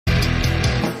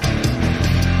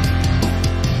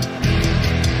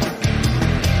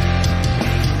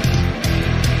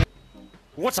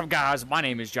What's up, guys? My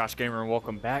name is Josh Gamer and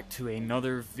welcome back to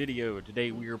another video.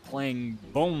 Today we are playing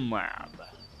Bonelab.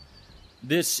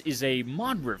 This is a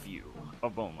mod review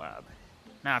of Bonelab.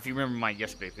 Now, if you remember my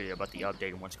yesterday video about the update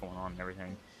and what's going on and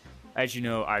everything, as you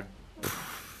know, I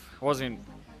wasn't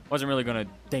really gonna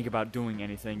think about doing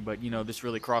anything, but you know, this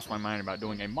really crossed my mind about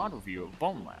doing a mod review of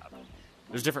Bonelab.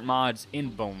 There's different mods in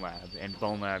Bonelab, and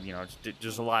Bonelab, you know,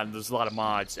 there's a lot of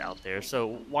mods out there, so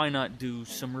why not do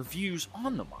some reviews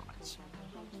on the mods?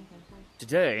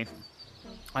 Today,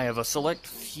 I have a select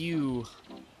few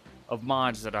of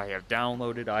mods that I have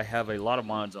downloaded. I have a lot of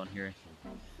mods on here,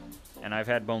 and I've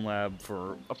had Bonelab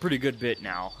for a pretty good bit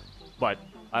now, but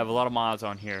I have a lot of mods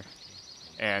on here,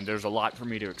 and there's a lot for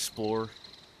me to explore.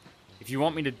 If you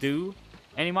want me to do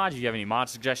any mods, if you have any mod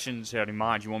suggestions, any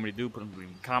mods you want me to do, put them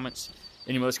in the comments.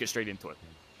 Anyway, let's get straight into it.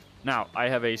 Now, I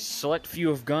have a select few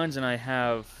of guns, and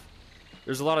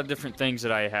there's a lot of different things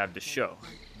that I have to show.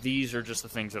 These are just the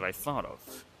things that I thought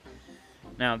of.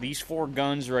 Now, these 4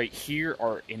 guns right here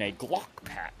are in a Glock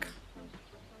pack.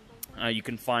 You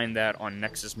can find that on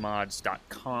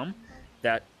nexusmods.com.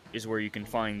 That is where you can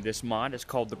find this mod. It's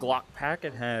called the Glock pack.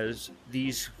 It has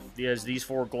these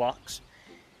 4 Glocks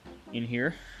in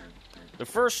here. The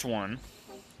first one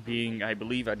being, I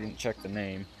believe, I didn't check the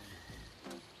name.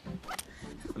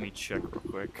 Let me check real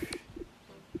quick.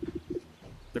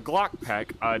 The Glock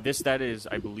pack, I believe that is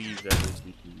the...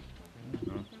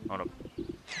 hold up.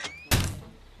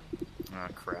 Ah,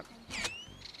 crap.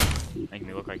 Making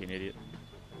me look like an idiot.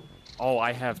 Oh,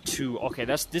 I have 2. Okay,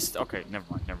 okay,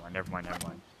 never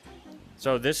mind.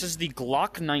 So, this is the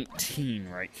Glock 19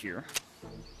 right here.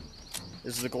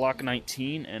 This is the Glock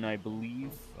 19, and I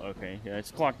believe... Okay, yeah,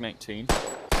 it's Glock 19.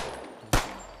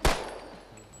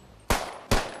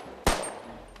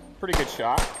 Pretty good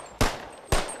shot.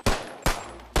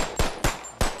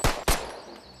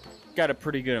 Got a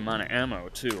pretty good amount of ammo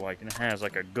too, like it has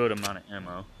like a good amount of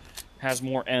ammo. Has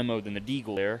more ammo than the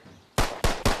Deagle there.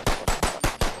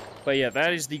 But yeah,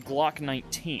 that is the Glock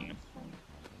 19.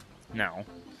 Now,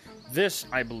 this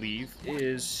I believe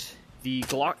is the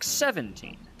Glock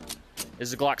 17. This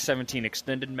is the Glock 17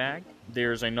 extended mag.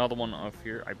 There's another one up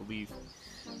here, I believe.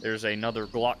 There's another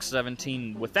Glock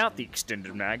 17 without the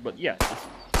extended mag, but yeah.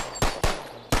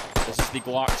 This is the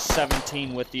Glock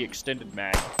 17 with the extended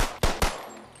mag.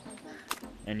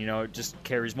 And, you know, it just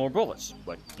carries more bullets.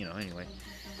 But, you know, anyway.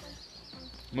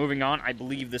 Moving on, I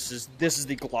believe this is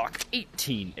the Glock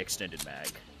 18 extended mag.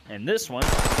 And this one,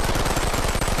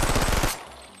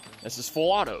 this is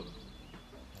full auto.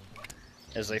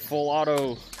 Is a full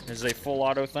auto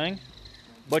thing.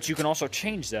 But you can also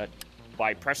change that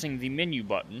by pressing the menu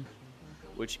button,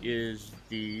 which is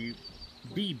the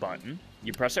B button.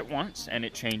 You press it once, and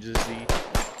it changes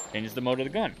the mode of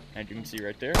the gun. As you can see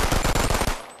right there.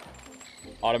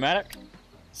 Automatic,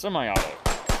 semi-auto.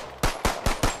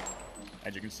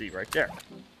 As you can see right there.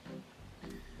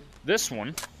 This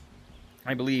one,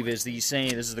 I believe, is the same.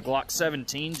 This is the Glock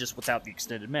 17, just without the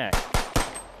extended mag.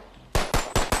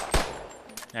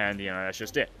 And, you know, that's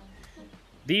just it.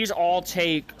 These all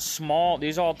take small.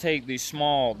 These all take the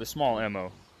small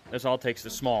ammo. This all takes the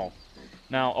small.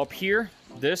 Now, up here,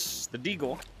 the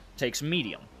Deagle takes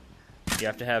medium. You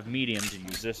have to have medium to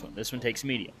use this one. This one takes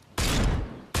medium.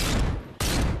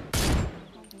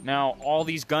 Now, all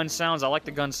these gun sounds, I like the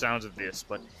gun sounds of this,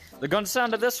 but the gun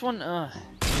sound of this one,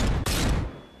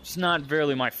 it's not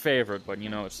really my favorite, but, you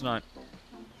know, it's not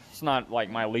like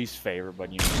my least favorite,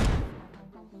 but, you know.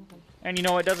 And, you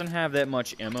know, it doesn't have that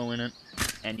much ammo in it,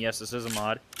 and yes, this is a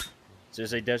mod. This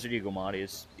is a Desert Eagle mod.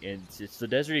 It's the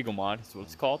Desert Eagle mod, that's what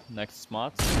it's called, Nexus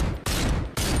Mods.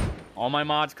 All my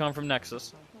mods come from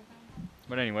Nexus.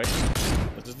 But anyway,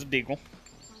 this is the Deagle.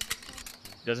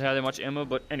 Doesn't have that much ammo,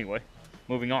 but anyway.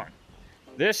 Moving on.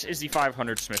 This is the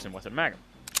 500 Smith & Wesson Magnum.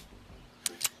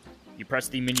 You press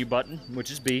the menu button,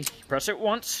 which is B. You press it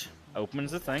once,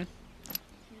 opens the thing.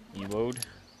 You load.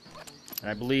 And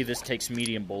I believe this takes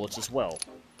medium bullets as well.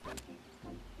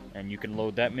 And you can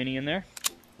load that many in there.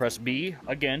 Press B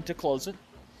again to close it.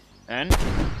 And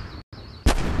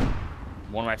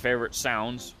one of my favorite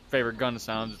gun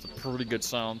sounds. It's a pretty good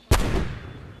sound.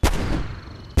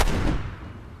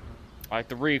 I like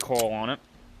the recoil on it.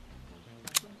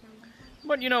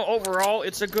 But, you know, overall,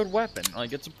 it's a good weapon.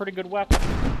 Like, it's a pretty good weapon.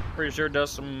 Pretty sure it does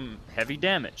some heavy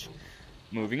damage.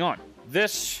 Moving on.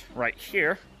 This, right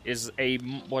here, is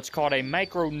what's called a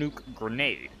micro-nuke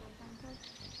grenade.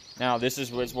 Now, this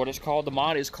is what it's called. The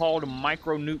mod is called a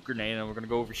micro-nuke grenade, and we're going to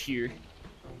go over here.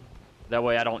 That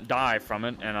way I don't die from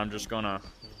it, and I'm just going to...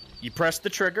 You press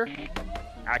the trigger,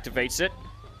 activates it,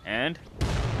 and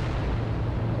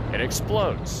it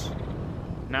explodes.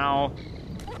 Now,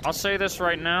 I'll say this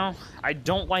right now. I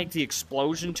don't like the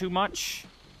explosion too much.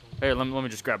 Hey, let me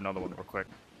just grab another one real quick.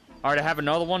 Alright, I have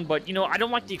another one, but, you know, I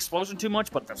don't like the explosion too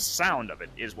much, but the sound of it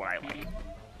is what I like.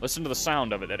 Listen to the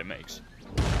sound of it that it makes.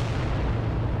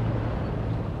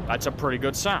 That's a pretty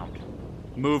good sound.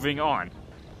 Moving on.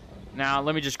 Now,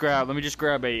 let me just grab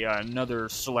another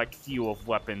select few of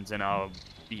weapons, and I'll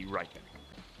be right back.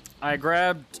 I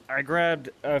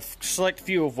grabbed a select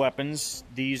few of weapons.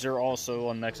 These are also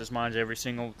on Nexus Mines. Every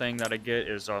single thing that I get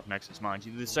is off Nexus Mines.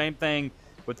 You do the same thing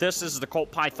with this. This is the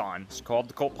Colt Python. It's called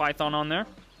the Colt Python on there.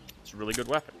 It's a really good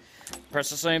weapon.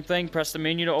 Press the same thing. Press the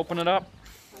menu to open it up.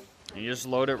 And you just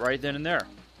load it right then and there.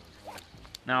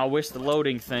 Now, I wish the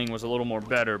loading thing was a little more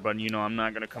better, but, you know, I'm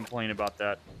not going to complain about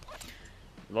that.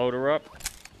 Load her up.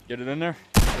 Get it in there.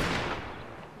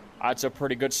 That's a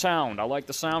pretty good sound. I like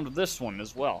the sound of this one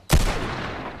as well.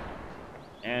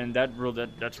 And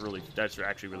that's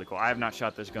actually really cool. I have not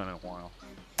shot this gun in a while.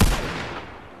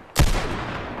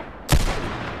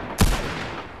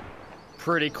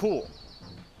 Pretty cool.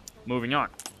 Moving on.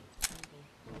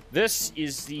 This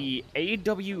is the I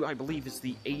believe it's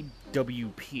the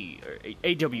AWP, or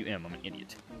AWM, I'm an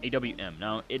idiot. AWM.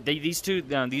 Now, these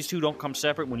two don't come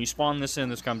separate. When you spawn this in,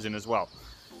 this comes in as well.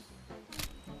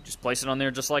 Just place it on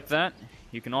there just like that.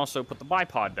 You can also put the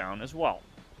bipod down as well.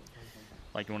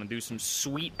 Like you want to do some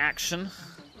sweet action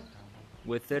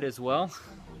with it as well.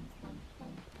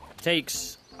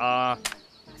 Takes, I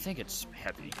think it's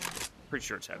heavy. Pretty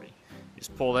sure it's heavy.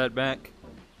 Just pull that back,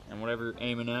 and whatever you're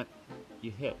aiming at,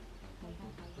 you hit.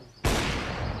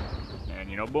 And,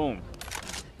 you know, boom.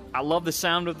 I love the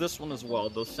sound of this one as well.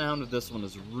 The sound of this one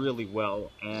is really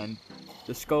well, and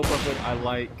the scope of it I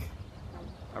like.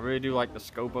 I really do like the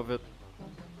scope of it.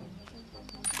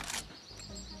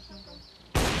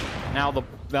 Now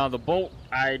the bolt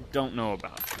I don't know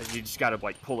about. You just gotta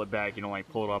like pull it back. You don't like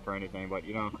pull it up or anything, but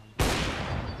you know,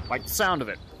 like the sound of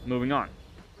it. Moving on.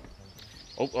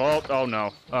 Oh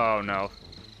no. Oh no.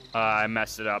 I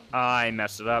messed it up.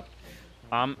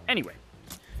 Anyway,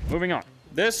 moving on.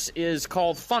 This is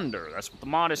called Thunder. That's what the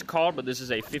mod is called, but this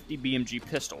is a 50 BMG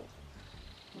pistol.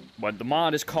 But the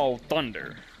mod is called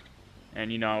Thunder.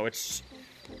 And you know, it's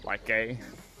like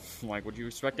like what you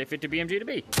expect a 50 BMG to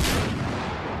be.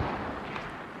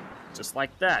 Just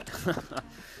like that.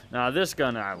 Now this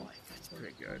gun I like. It's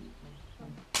pretty good.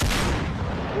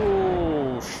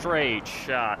 Ooh, straight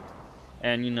shot.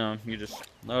 And you know, you just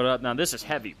load up. Now this is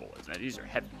heavy bullets. Now these are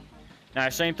heavy. Now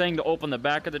same thing to open the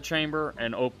back of the chamber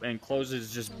and close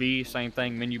is just B. Same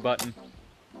thing, menu button.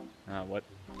 What?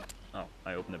 Oh,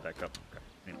 I opened it back up. Okay.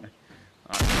 Anyway.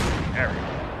 There we go.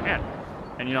 Man.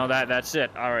 And you know that's it.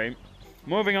 All right.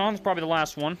 Moving on. It's probably the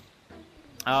last one.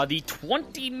 The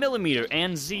 20mm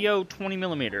and ZO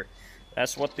 20mm.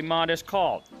 That's what the mod is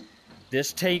called.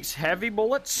 This takes heavy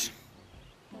bullets.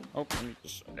 Oh,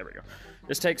 there we go.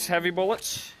 This takes heavy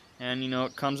bullets, and you know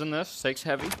it comes in this. Takes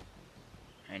heavy,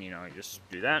 and you know you just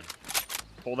do that.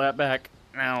 Pull that back.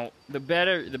 Now the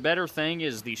better thing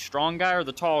is the strong guy or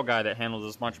the tall guy that handles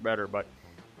this much better. But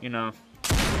you know,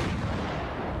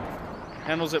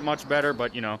 handles it much better.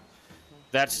 But you know,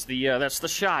 that's the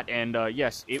shot. And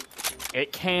yes,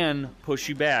 it can push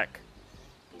you back.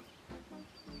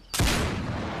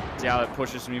 See how it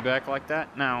pushes me back like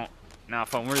that? Now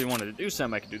if I really wanted to do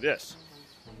something, I could do this.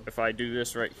 If I do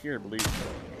this right here, believe it.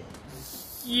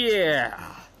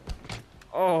 Yeah!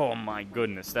 Oh my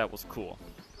goodness, that was cool.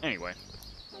 Anyway.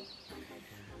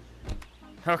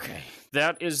 Okay,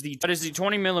 that is the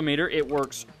 20mm. It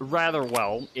works rather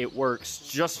well. It works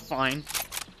just fine.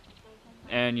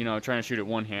 And, you know, trying to shoot it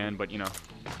one hand, but, you know.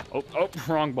 Oh,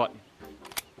 wrong button.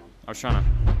 I was trying to...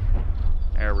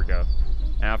 There we go.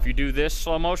 Now, if you do this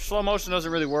slow motion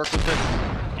doesn't really work with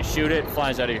it. You shoot it, it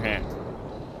flies out of your hand.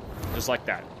 Just like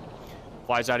that.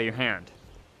 Flies out of your hand.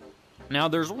 Now,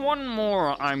 there's one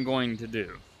more I'm going to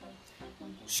do.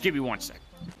 Just give me 1 sec.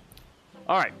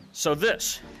 Alright, so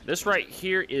this right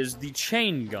here is the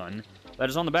chain gun that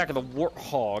is on the back of the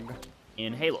Warthog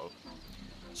in Halo.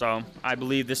 So, I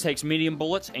believe this takes medium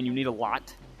bullets, and you need a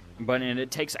lot. And it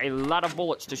takes a lot of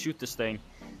bullets to shoot this thing.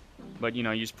 But, you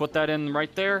know, you just put that in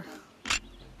right there.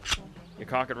 You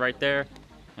cock it right there.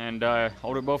 And,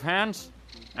 hold it both hands.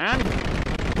 And...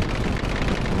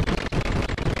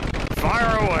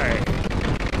 fire away!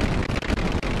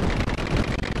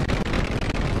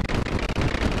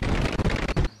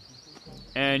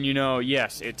 And, you know,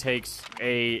 yes, it takes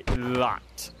a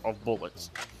lot of bullets.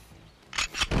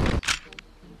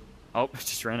 Oh, it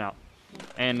just ran out.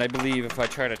 And I believe if I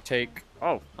try to take...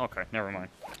 Oh, okay, never mind.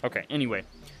 Okay, anyway.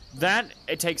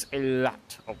 It takes a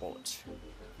lot of bullets.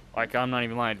 Like, I'm not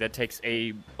even lying. That takes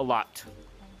a lot.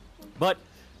 But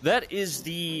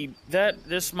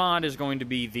this mod is going to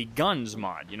be the guns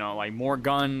mod. You know, like more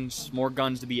guns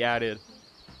to be added.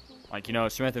 Like, you know,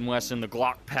 Smith & Wesson, the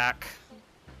Glock pack.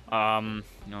 No,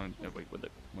 wait,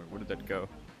 where did that go?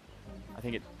 I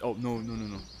think it. Oh no.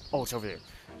 Oh, it's over there.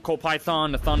 Colt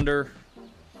Python, the Thunder.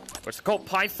 Which the Colt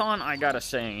Python, I gotta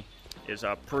say, is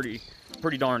pretty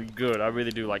darn good. I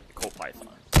really do like the Colt Python.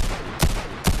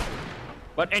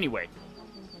 But anyway,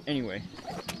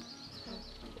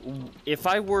 if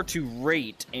I were to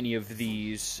rate any of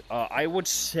these, I would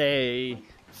say,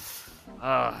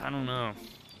 I don't know.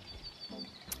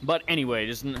 But anyway,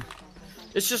 it's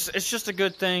just a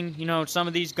good thing. You know, some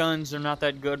of these guns are not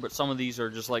that good, but some of these are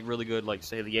just like really good. Like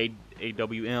say the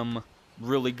AWM,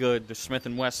 really good. The Smith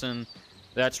 & Wesson,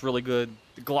 that's really good.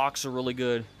 The Glocks are really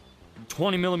good.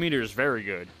 20mm is very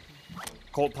good.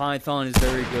 Colt Python is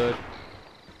very good.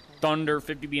 Thunder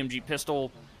 50 BMG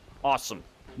pistol, awesome.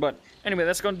 But anyway,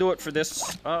 that's gonna do it for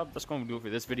this. That's gonna do it for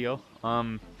this video.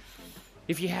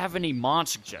 If you have any mod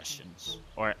suggestions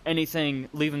or anything,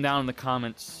 leave them down in the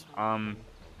comments. I don't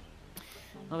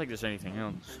think there's anything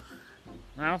else.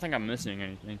 I don't think I'm missing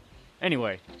anything.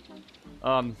 Anyway,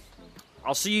 I'll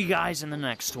see you guys in the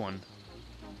next one.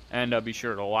 And be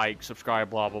sure to like, subscribe,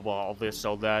 blah, blah, blah, all this,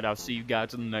 all that. I'll see you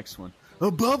guys in the next one.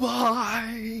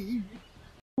 Bye-bye!